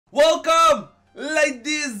Welcome,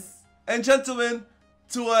 ladies and gentlemen,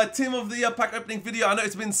 to a Team of the Year pack opening video. I know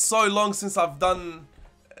it's been so long since I've done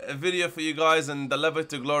a video for you guys, and the level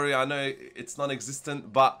to glory, I know it's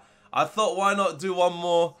non-existent, but I thought why not do one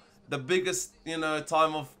more, the biggest,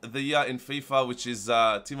 time of the year in FIFA, which is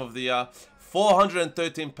Team of the Year.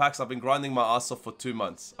 413 packs. I've been grinding my ass off for 2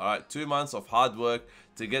 months. Alright, 2 months of hard work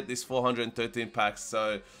to get these 413 packs.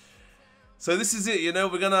 So this is it,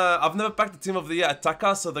 I've never packed the Team of the Year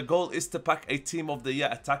attacker, so the goal is to pack a Team of the Year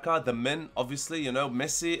attacker. The men, obviously,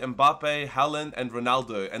 Messi, Mbappe, Haaland, and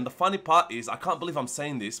Ronaldo. And the funny part is, I can't believe I'm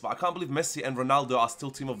saying this, but I can't believe Messi and Ronaldo are still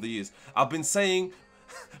Team of the Years. I've been saying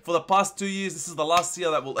for the past 2 years, this is the last year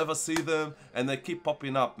that we'll ever see them, and they keep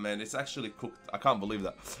popping up, man. It's actually cooked. I can't believe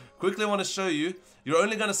that. Quickly, I want to show you. You're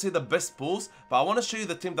only going to see the best pulls, but I want to show you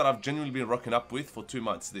the team that I've genuinely been rocking up with for 2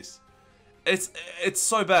 months. It's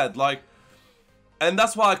so bad, and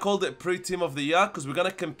that's why I called it pre-Team of the Year, because we're going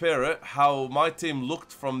to compare it, how my team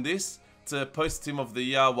looked from this to post-Team of the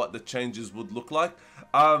Year, what the changes would look like.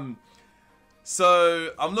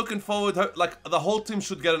 So I'm looking forward, the whole team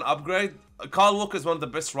should get an upgrade. Kyle Walker is one of the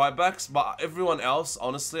best right backs, but everyone else,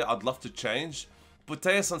 honestly, I'd love to change.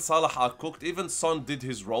 Puteas and Salah are cooked. Even Son did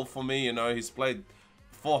his role for me, he's played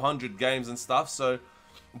 400 games and stuff,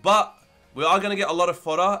 but we are going to get a lot of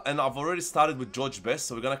fodder, and I've already started with George Best,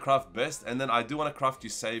 so we're going to craft Best, and then I do want to craft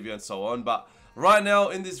Eusebio and so on. But right now,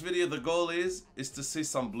 in this video, the goal is to see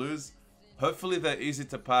some blues. Hopefully, they're easy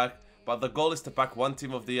to pack, but the goal is to pack one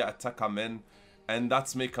Team of the Year attacker men, and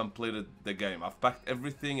that's me completed the game. I've packed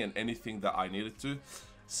everything and anything that I needed to.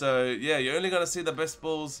 So, yeah, you're only going to see the best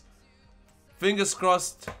balls. Fingers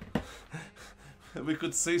crossed, we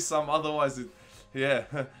could see some, otherwise, yeah.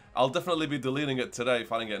 I'll definitely be deleting it today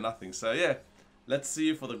if I don't get nothing. So yeah, let's see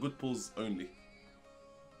you for the good pulls only.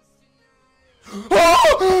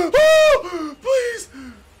 Oh, please!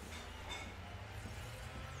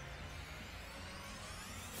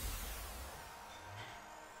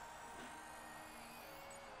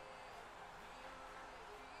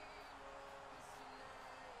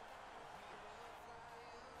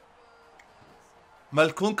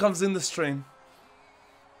 Malkoun comes in the stream.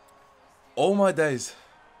 Oh my days.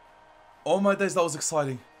 Oh my days, that was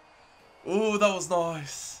exciting. Oh, that was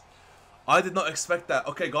nice. I did not expect that.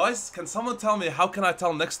 Okay, guys, can someone tell me how can I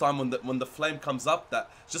tell next time when the flame comes up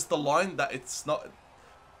that just the line that it's not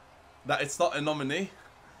a nominee?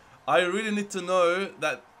 I really need to know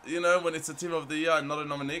that, when it's a Team of the Year and not a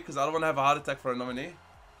nominee, because I don't want to have a heart attack for a nominee.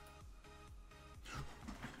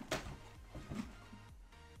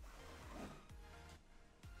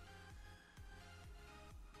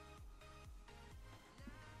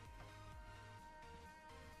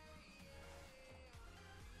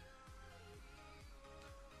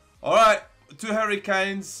 Alright, 2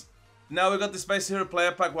 Hurricanes. Now we got this base hero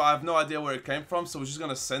player pack where I have no idea where it came from, so we're just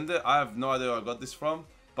going to send it. I have no idea where I got this from.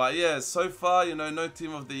 But yeah, so far, no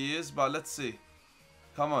Team of the Years, but let's see.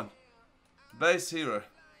 Come on. Base hero.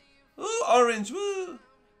 Ooh, orange, woo!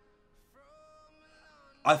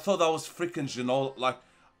 I thought that was freaking Ginola,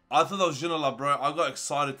 I thought that was Ginola, bro. I got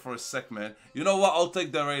excited for a sec, man. You know what? I'll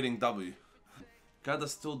take the rating W. God,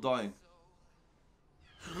 that's still dying.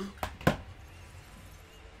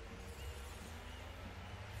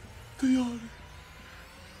 Diani.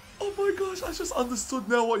 Oh my gosh, I just understood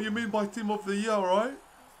now what you mean by Team of the Year, right?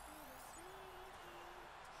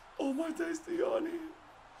 Oh my days, Diani.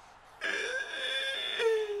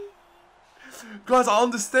 Guys, I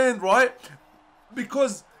understand, right?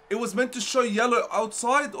 Because it was meant to show yellow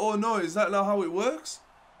outside, or no? Is that not how it works?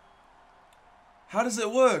 How does it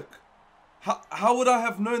work? How would I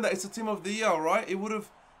have known that it's a Team of the Year, right? It would have...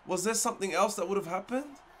 Was there something else that would have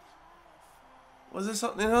happened? Was there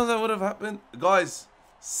something else that would have happened? Guys,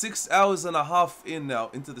 6 hours and a half in now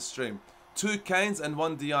into the stream. 2 Canes and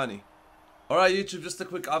 1 Diani. Alright, YouTube, just a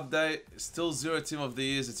quick update. Still 0 Team of the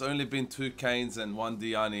Years. It's only been 2 Canes and 1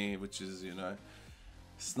 Diani, which is,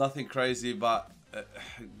 it's nothing crazy, but a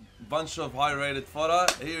bunch of high rated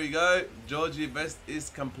fodder. Here we go. Georgie Best is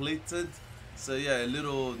completed. So yeah, a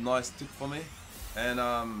little nice tick for me. And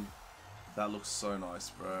that looks so nice,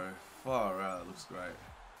 bro. Far out, it looks great.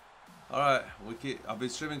 Alright, I've been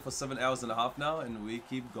streaming for 7 hours and a half now, and we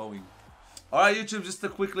keep going. Alright, YouTube, just to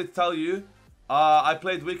quickly tell you, I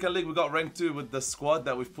played Weekend League. We got rank 2 with the squad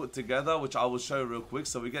that we've put together, which I will show you real quick.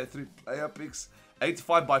 So we get 3 player picks,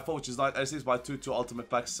 85 by 4, which is nice, 86 by 2, 2 ultimate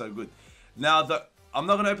packs, so good. Now, I'm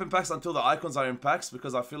not going to open packs until the icons are in packs,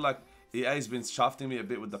 because I feel like EA's been shafting me a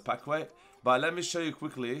bit with the pack weight. But let me show you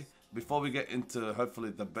quickly, before we get into, hopefully,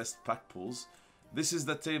 the best pack pulls. This is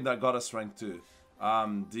the team that got us rank 2.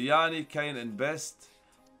 Diani, Kane, and Best.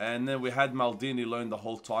 And then we had Maldini loan the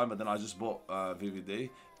whole time, and then I just bought VVD.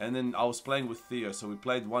 And then I was playing with Theo, so we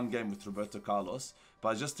played one game with Roberto Carlos.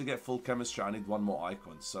 But just to get full chemistry, I need one more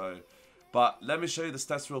icon. So, but let me show you the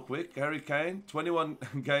stats real quick. Harry Kane, 21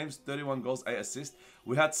 games, 31 goals, 8 assists.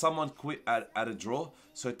 We had someone quit at a draw,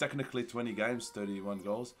 so technically 20 games, 31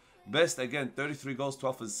 goals. Best, again, 33 goals,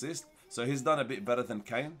 12 assists. So he's done a bit better than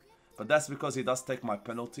Kane. But that's because he does take my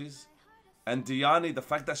penalties. And Diani, the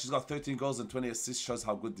fact that she's got 13 goals and 20 assists shows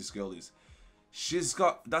how good this girl is. She's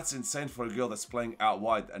got... That's insane for a girl that's playing out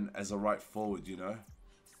wide and as a right forward, you know.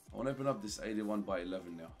 I want to open up this 81 by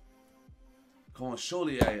 11 now. Come on,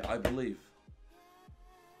 surely A, I believe.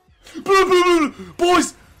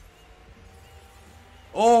 Boys!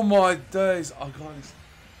 Oh my days. Oh God.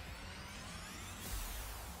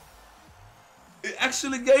 It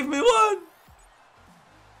actually gave me one.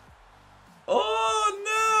 Oh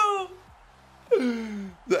no.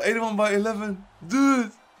 The 81 by 11.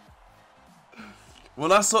 Dude.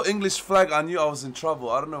 When I saw English flag, I knew I was in trouble.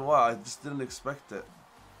 I don't know why. I just didn't expect it.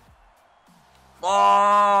 Oh,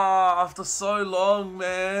 after so long,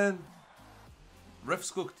 man. Ref's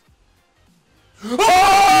cooked.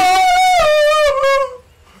 Oh!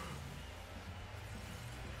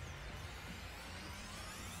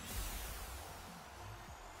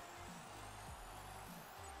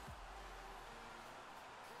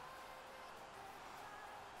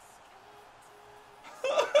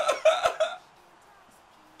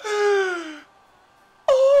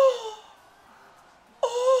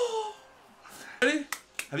 Ready?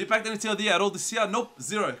 Have you packed any TLD at all this year? Nope,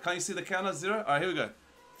 0. Can't you see the counter? 0? Alright, here we go.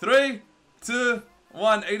 3, 2,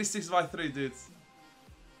 1. 86 by 3, dudes.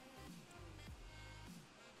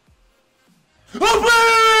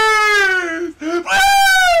 Oh, please! Please!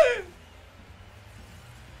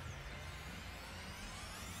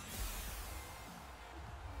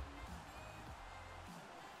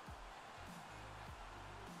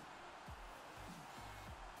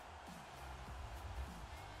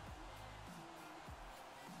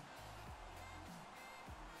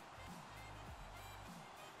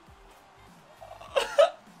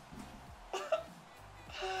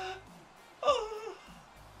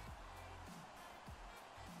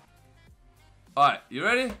 Alright, you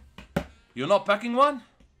ready? You're not packing one?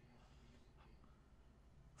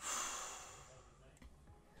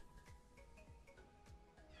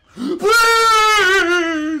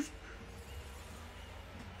 Please!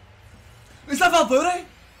 Is that Valverde?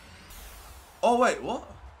 Oh wait, what?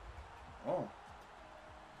 Oh.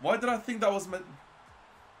 Why did I think that was meant...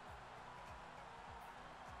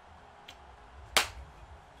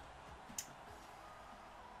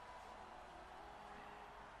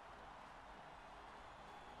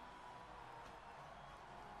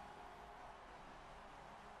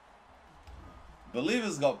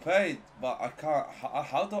 Believers got paid, but I can't.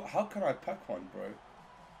 How can I pack one, bro?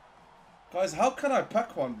 Guys, how can I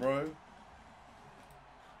pack one, bro?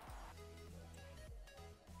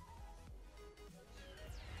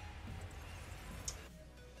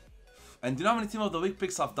 And do you know how many Team of the Week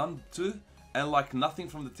picks I've done too? And like nothing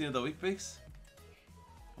from the Team of the Week picks?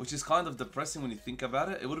 Which is kind of depressing when you think about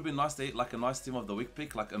it. It would have been nice to eat like a nice Team of the Week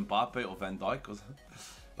pick, like Mbappe or Van Dijk, or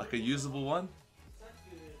like a usable one.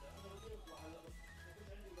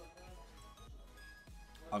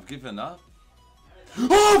 I've given up.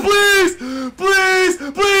 Oh, please! Please!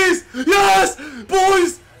 Please! Yes!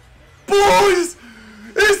 Boys! Boys!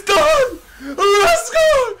 It's done! Let's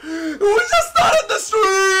go! We just started the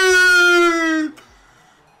stream!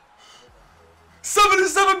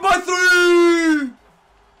 77 by 3!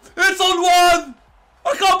 It's on 1!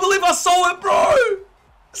 I can't believe I saw it, bro!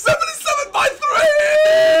 77 by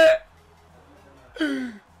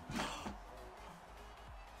 3!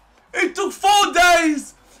 It took 4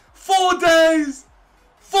 days! 4 days!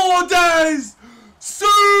 4 days!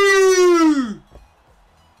 Sue!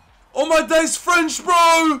 Oh my days, French,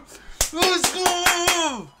 bro! Let's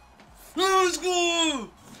go! Let's go!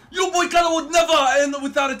 Your boy Callum would never end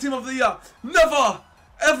without a Team of the Year. Never!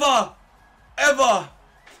 Ever! Ever!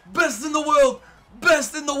 Best in the world!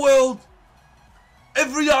 Best in the world!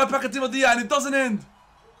 Every year I pack a Team of the Year and it doesn't end.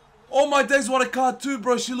 Oh my days, what a card too,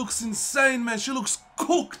 bro. She looks insane, man. She looks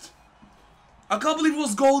cooked. I can't believe it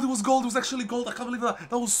was gold. It was gold. It was actually gold. I can't believe that.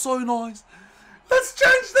 That was so nice. Let's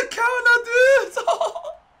change the counter, dude.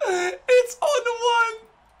 It's on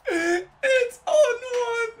 1. It's on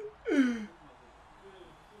 1.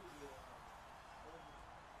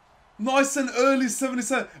 Nice and early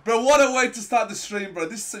 77. Bro, what a way to start the stream, bro.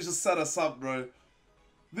 This just set us up, bro.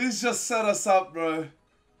 This just set us up, bro.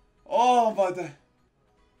 Oh, my day.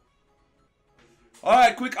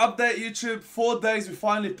 Alright, quick update YouTube. 4 days, we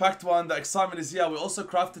finally packed one. The excitement is here. We also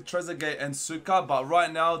crafted Treasure and Suka, but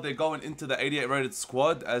right now they're going into the 88 rated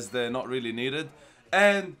squad as they're not really needed.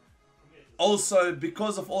 And also,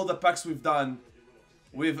 because of all the packs we've done,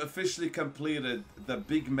 we've officially completed the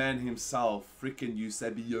big man himself, freaking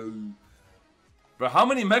Eusebio. Bro, how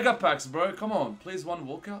many mega packs, bro? Come on, please, one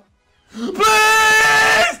walkout.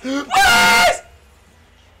 Please! Please!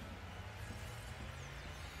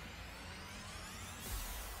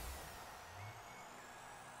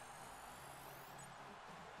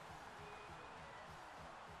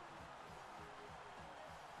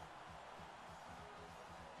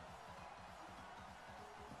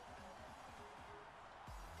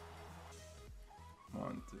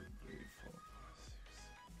 One, two, three, four,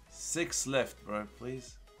 five, six left, bro,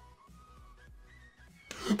 please.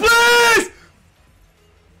 Please!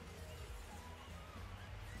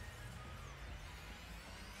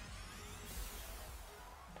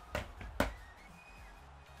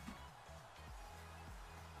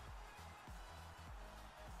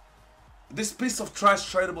 This piece of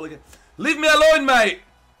trash tradable again. Leave me alone, mate!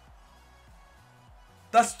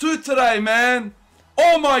 That's 2 today, man!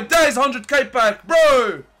 Oh my days, 100k pack,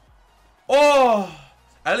 bro! Oh!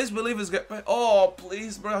 At least believers get paid. Oh,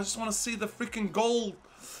 please, bro, I just want to see the freaking gold.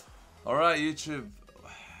 Alright, YouTube.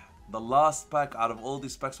 The last pack out of all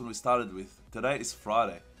these packs when we started with. Today is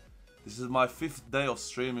Friday. This is my 5th day of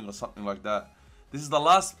streaming or something like that. This is the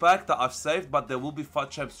last pack that I've saved, but there will be FUT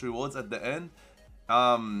Champs rewards at the end.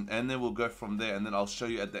 And then we'll go from there, and then I'll show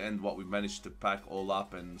you at the end what we managed to pack all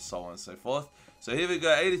up and so on and so forth. So here we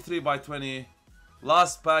go, 83 by 20.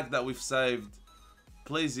 Last pack that we've saved.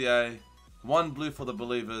 Please, EA. 1 blue for the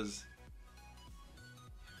believers.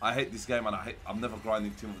 I hate this game, and I'm never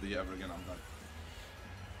grinding Team of the Year ever again. I'm done.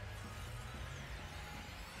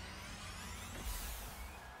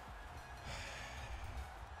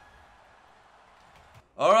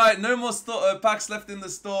 Alright, no more packs left in the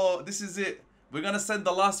store. This is it. We're going to send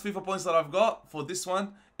the last FIFA points that I've got for this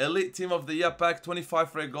one. Elite Team of the Year pack.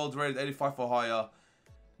 25 for a gold rated, 85 for higher.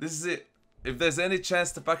 This is it. If there's any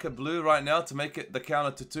chance to pack a blue right now to make it the counter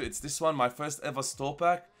to 2, it's this one. My first ever store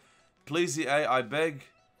pack. Please, EA, I beg.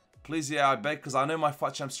 Please, EA, I beg. Because I know my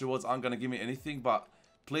FUT Champs rewards aren't going to give me anything. But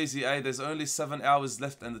please, EA, there's only 7 hours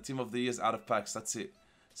left and the Team of the Year is out of packs. That's it.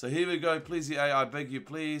 So here we go. Please, EA, I beg you.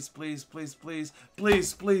 Please, please, please, please.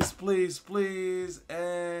 Please, please, please, please.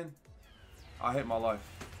 And I hate my life.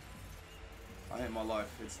 I hate my life.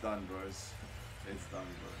 It's done, bros. It's done,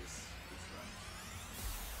 bros. It's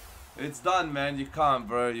done. It's done, man. You can't,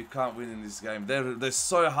 bro. You can't win in this game. They're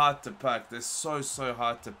so hard to pack. They're so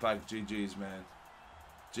hard to pack. GG's, man.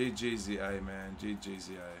 GG's, EA, man.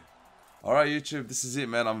 GG's, EA. Alright, YouTube. This is it,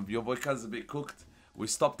 man. Your boy Kaz's a bit cooked. We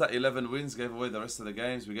stopped at 11 wins, gave away the rest of the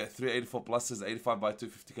games. We get 384 pluses, 85 by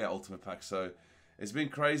 250k ultimate pack. So it's been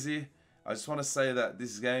crazy. I just want to say that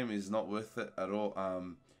this game is not worth it at all.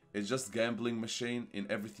 It's just gambling machine in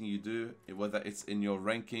everything you do, whether it's in your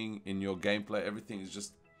ranking, in your gameplay, everything is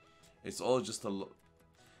just, it's all just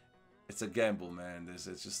it's a gamble, man.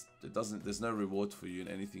 There's no reward for you in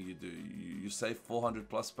anything you do. You save 400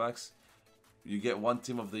 plus packs, you get 1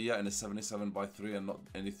 Team of the Year and a 77 by 3 and not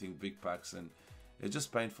anything big packs, and it's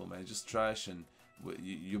just painful, man. It's just trash, and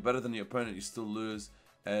you're better than your opponent, you still lose.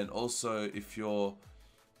 And also, if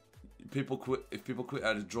people quit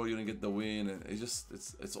at a draw, you don't get the win, and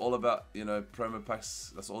it's all about, you know, promo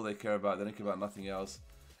packs. That's all they care about. They don't care about nothing else.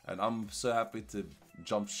 And I'm so happy to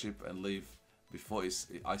jump ship and leave before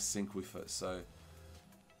I sink with it. So,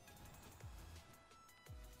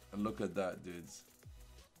 and look at that, dudes.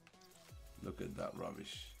 Look at that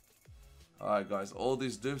rubbish. Alright, guys, all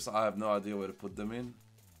these dupes, I have no idea where to put them in,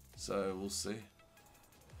 so we'll see.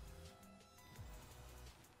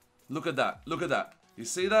 Look at that, look at that. You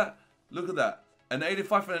see that? Look at that. An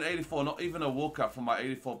 85 and an 84, not even a walkout from my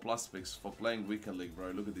 84 plus picks for playing Weekend League, bro.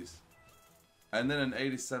 Look at this. And then an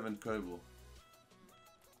 87 Kobo.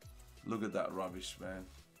 Look at that rubbish, man.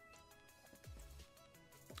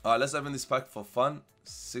 Alright, let's open this pack for fun.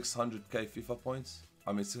 600k FIFA points.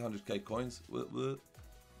 I mean 600k coins.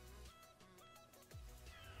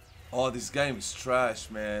 Oh, this game is trash,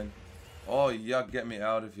 man. Oh, yeah, get me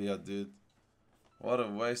out of here, dude. What a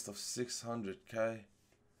waste of 600k.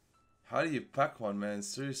 How do you pack one, man?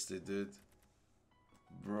 Seriously, dude.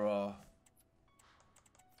 Bruh.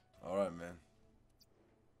 Alright, man.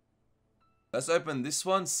 Let's open this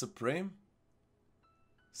one, Supreme.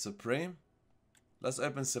 Supreme. Let's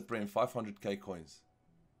open Supreme, 500k coins.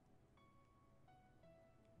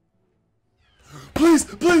 Please,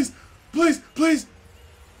 please, please, please.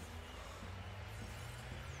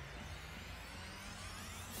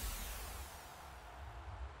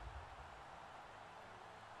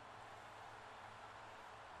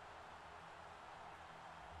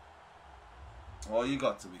 Oh, you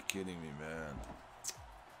got to be kidding me, man.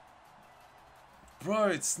 Bro,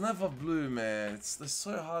 it's never blue, man. They're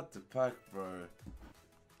so hard to pack, bro.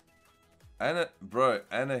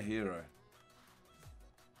 And a hero.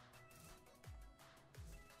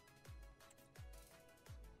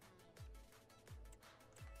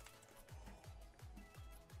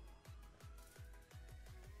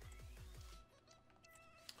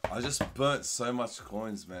 I just burnt so much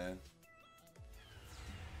coins, man.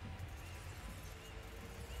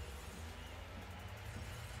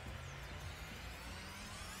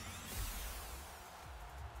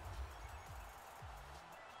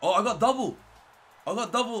 Oh, I got double. I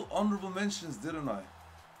got double honorable mentions, didn't I?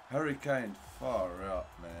 Harry Kane, far out,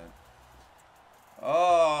 man.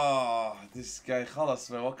 Oh, this guy,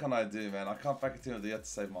 khalas, man. What can I do, man? I can't pack a team of the year to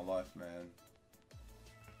save my life, man.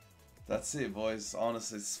 That's it, boys.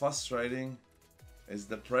 Honestly, it's frustrating. It's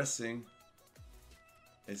depressing.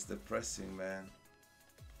 It's depressing, man.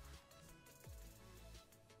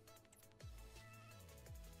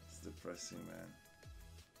 It's depressing, man.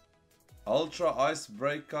 Ultra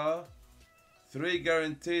Icebreaker. 3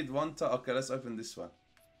 guaranteed, 1 time. Okay, let's open this one.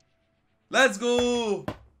 Let's go!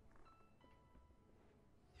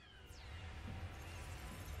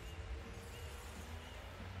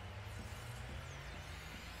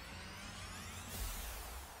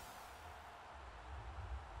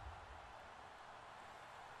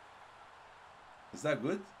 Is that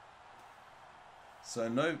good? So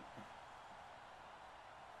no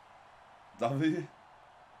W.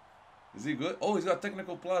 Is he good? Oh, he's got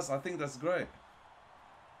technical plus. I think that's great.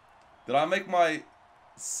 Did I make my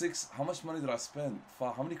 6? How much money did I spend?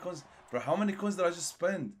 How many coins? Bro, how many coins did I just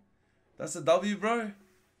spend? That's a W, bro.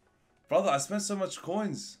 Brother, I spent so much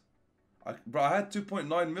coins. Bro, I had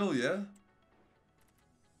 2.9 mil, yeah?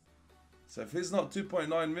 So if he's not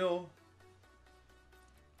 2.9 mil...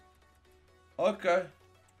 Okay.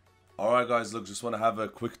 Alright guys, look, just want to have a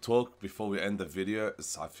quick talk before we end the video.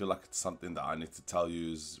 I feel like it's something that I need to tell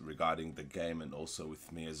you regarding the game and also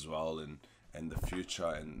with me as well and the future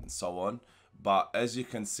and so on. But as you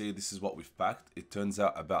can see, this is what we've packed. It turns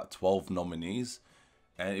out about 12 nominees.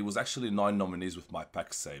 And it was actually 9 nominees with my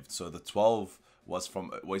pack saved. So the 12 was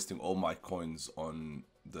from wasting all my coins on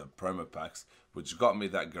the promo packs, which got me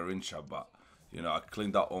that Garincha. But, you know, I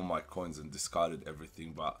cleaned out all my coins and discarded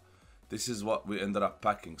everything. But this is what we ended up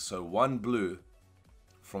packing. So 1 blue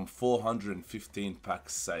from 415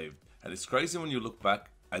 packs saved. And it's crazy when you look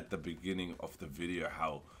back at the beginning of the video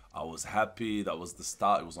how I was happy. That was the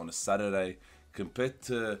start. It was on a Saturday. Compared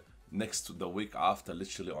to the week after,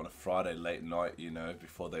 literally on a Friday late night, you know,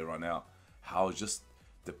 before they run out, how just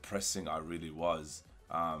depressing I really was.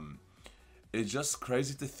 It's just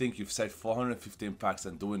crazy to think you've saved 415 packs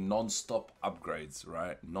and doing non-stop upgrades,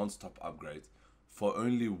 right? Non-stop upgrades for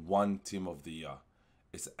only 1 team of the year.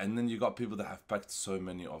 And then you got people that have packed so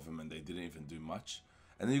many of them and they didn't even do much.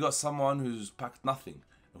 And then you got someone who's packed nothing,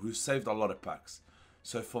 who saved a lot of packs.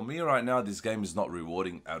 So for me right now, this game is not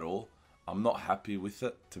rewarding at all. I'm not happy with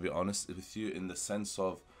it, to be honest with you, in the sense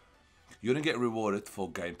of you don't get rewarded for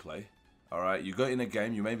gameplay. Alright, you go in a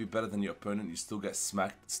game, you may be better than your opponent, you still get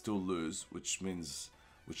smacked, still lose, which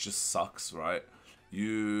just sucks, right?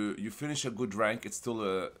 You finish a good rank, it's still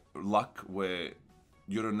a luck where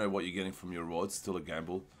you don't know what you're getting from your rewards, still a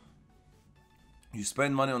gamble. You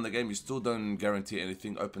spend money on the game, you still don't guarantee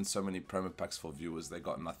anything. Open so many promo packs for viewers, they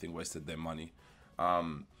got nothing, wasted their money.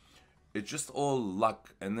 It's just all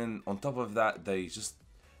luck. And then on top of that, they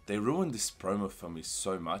ruined this promo for me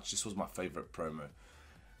so much. This was my favorite promo.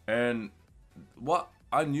 And what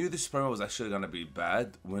I knew this promo was actually going to be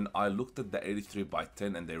bad when I looked at the 83 by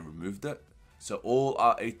 10 and they removed it. So all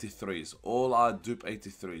our 83s, all our dupe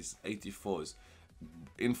 83s, 84s,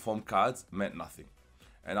 inform cards meant nothing.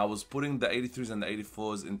 And I was putting the 83s and the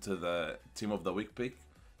 84s into the team of the week pick.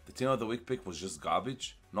 The team of the week pick was just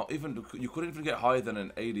garbage. Not even, you couldn't even get higher than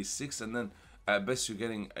an 86, and then at best you're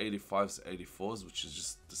getting 85s, 84s, which is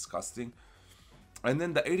just disgusting. And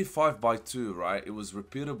then the 85 by 2, right? It was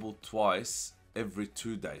repeatable twice every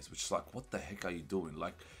 2 days, which is like, what the heck are you doing?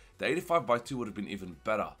 Like, the 85 by 2 would have been even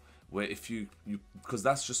better, where if you because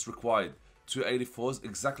that's just required 2 84s,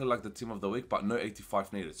 exactly like the team of the week, but no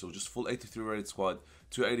 85 needed. So just full 83 rated squad,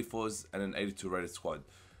 2 84s, and an 82 rated squad.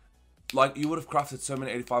 Like, you would have crafted so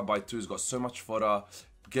many 85 by 2s, got so much fodder,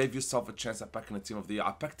 gave yourself a chance at packing a team of the year.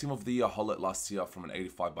 I packed team of the year Hollet last year from an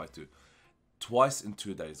 85 by 2. Twice in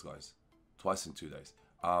 2 days, guys. Twice in 2 days.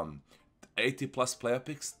 80 plus player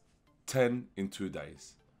picks, 10 in 2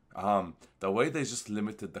 days. The way they just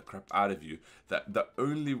limited the crap out of you, that the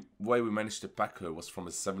only way we managed to pack her was from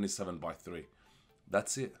a 77 by 3.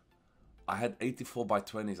 That's it. I had 84 by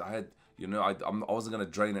 20s. I had, you know, I wasn't going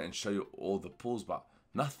to drain it and show you all the pulls, but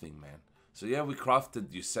nothing, man. So yeah, we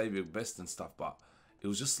crafted you save your best and stuff, but it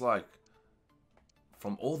was just like,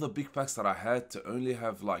 from all the big packs that I had to only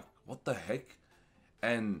have like, what the heck?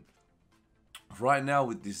 And right now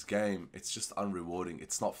with this game, it's just unrewarding.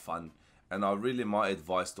 It's not fun. And my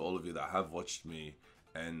advice to all of you that have watched me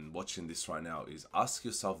and watching this right now is ask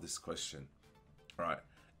yourself this question, right?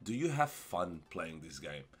 Do you have fun playing this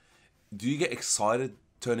game? Do you get excited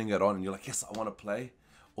turning it on and you're like, yes, I want to play?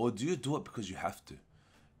 Or do you do it because you have to?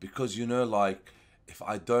 Because, you know, like, if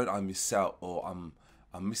I don't, I miss out, or I'm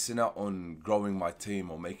missing out on growing my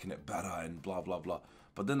team or making it better and blah, blah, blah.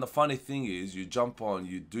 But then the funny thing is, you jump on,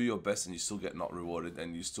 you do your best, and you still get not rewarded,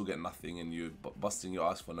 and you still get nothing, and you're busting your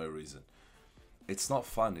ass for no reason. It's not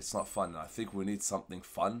fun. It's not fun. I think we need something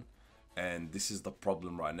fun, and this is the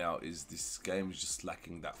problem right now, is this game is just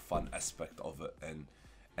lacking that fun aspect of it,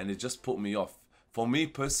 and it just put me off. For me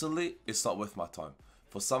personally, it's not worth my time.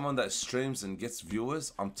 For someone that streams and gets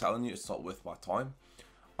viewers, I'm telling you, it's not worth my time.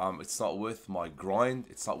 It's not worth my grind.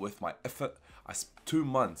 It's not worth my effort. 2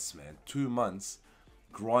 months, man, 2 months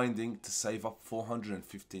grinding to save up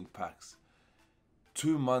 415 packs.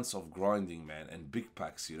 2 months of grinding, man, and big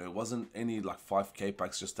packs, you know. It wasn't any like 5k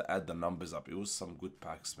packs just to add the numbers up. It was some good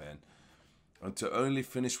packs, man. And to only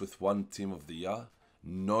finish with 1 team of the year,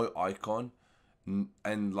 no icon,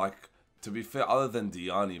 and like, to be fair, other than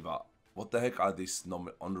Diani, but what the heck are these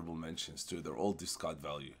honorable mentions too? They're all discard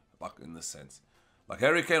value, like, in the sense. Like,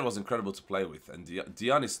 Harry Kane was incredible to play with, and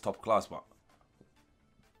Diani's top class, but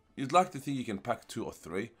you'd like to think you can pack 2 or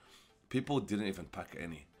 3. People didn't even pack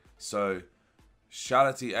any. So, shout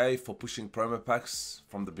out to EA for pushing promo packs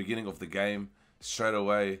from the beginning of the game, straight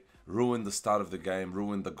away, ruined the start of the game,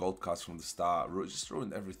 ruined the gold cards from the start, just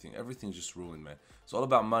ruined everything. Everything's just ruined, man. It's all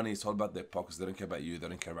about money, it's all about their pockets. They don't care about you, they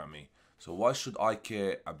don't care about me. So why should I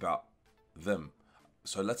care about them?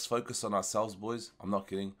 So let's focus on ourselves, boys. I'm not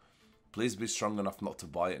kidding. Please be strong enough not to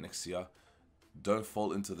buy it next year. Don't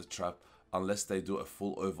fall into the trap unless they do a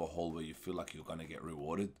full overhaul where you feel like you're going to get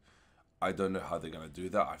rewarded. I don't know how they're going to do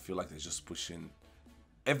that. I feel like they're just pushing.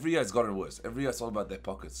 Every year it's gotten worse. Every year it's all about their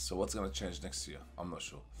pockets. So what's going to change next year? I'm not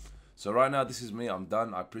sure. So right now, this is me. I'm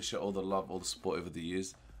done. I appreciate all the love, all the support over the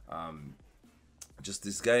years. Just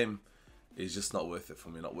this game is just not worth it for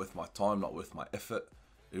me. Not worth my time, not worth my effort.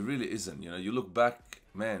 It really isn't. You know, you look back,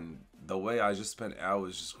 man, the way I just spent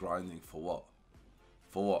hours just grinding for what?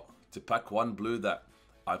 For what? To pack 1 blue that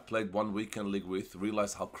I played 1 weekend league with,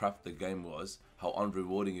 realized how crap the game was, how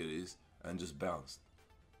unrewarding it is, and just bounced.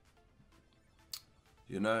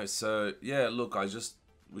 You know, so yeah, look, I just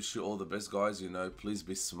wish you all the best, guys. You know, please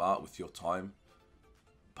be smart with your time.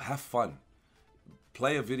 Have fun.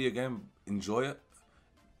 Play a video game, enjoy it.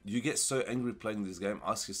 You get so angry playing this game,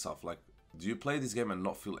 ask yourself, like, do you play this game and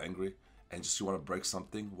not feel angry and just you want to break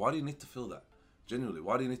something? Why do you need to feel that? Genuinely,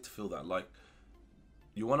 why do you need to feel that? Like,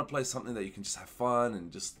 you want to play something that you can just have fun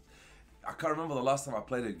and just... I can't remember the last time I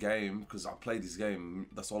played a game, because I played this game,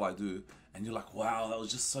 that's all I do, and you're like, wow, that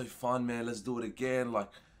was just so fun, man, let's do it again. Like,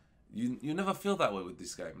 you never feel that way with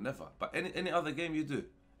this game, never. But any other game you do.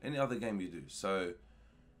 Any other game you do. So,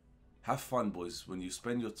 have fun, boys. When you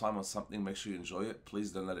spend your time on something, make sure you enjoy it.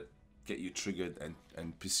 Please don't let it get you triggered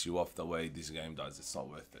and piss you off the way this game does. It's not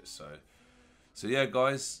worth it. So yeah,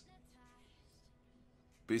 guys,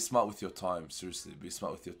 be smart with your time. Seriously, be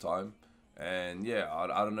smart with your time. And yeah,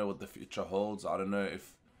 I don't know what the future holds. I don't know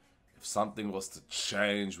if something was to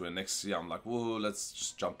change where next year I'm like, whoa, let's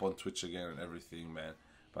just jump on Twitch again and everything, man.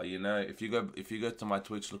 But you know, if you go to my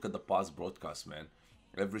Twitch, look at the past broadcast, man.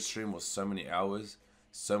 Every stream was so many hours,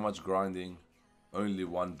 so much grinding, only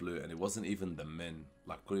 1 blue, and it wasn't even the men.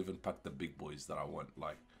 Like, couldn't even pack the big boys that I want.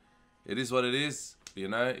 Like, it is what it is. You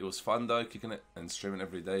know, it was fun though, kicking it and streaming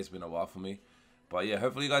every day. It's been a while for me. But yeah,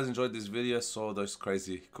 hopefully you guys enjoyed this video. Saw those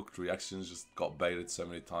crazy cooked reactions, just got baited so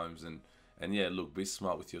many times. And yeah, look, be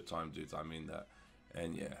smart with your time, dudes. I mean that.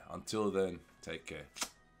 And yeah, until then, take care.